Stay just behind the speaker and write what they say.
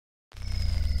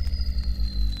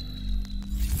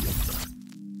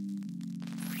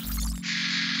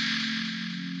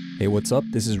Hey, what's up?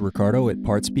 This is Ricardo at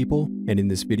Parts People, and in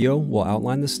this video, we'll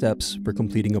outline the steps for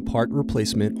completing a part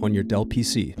replacement on your Dell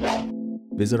PC.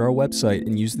 Visit our website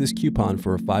and use this coupon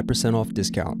for a 5% off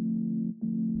discount.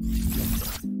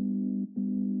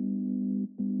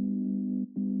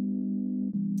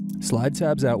 Slide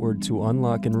tabs outward to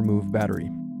unlock and remove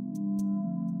battery.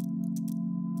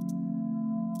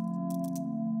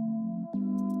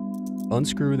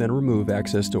 Unscrew, then remove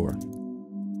access door.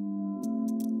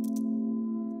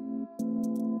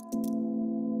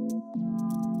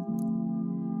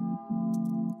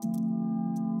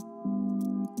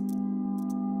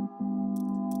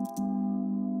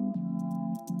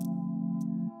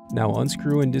 Now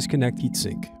unscrew and disconnect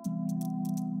heatsink.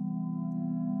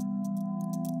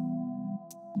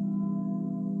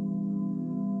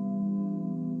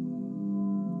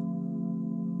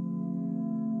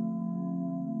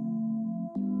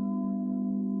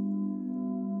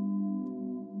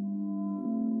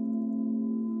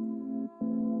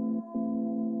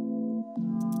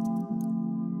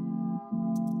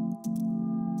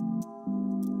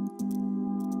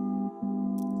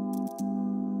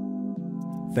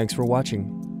 Thanks for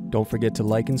watching. Don't forget to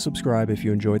like and subscribe if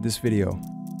you enjoyed this video.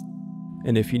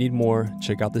 And if you need more,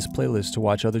 check out this playlist to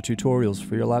watch other tutorials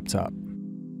for your laptop.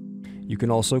 You can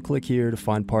also click here to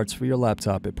find parts for your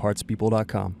laptop at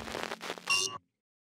partspeople.com.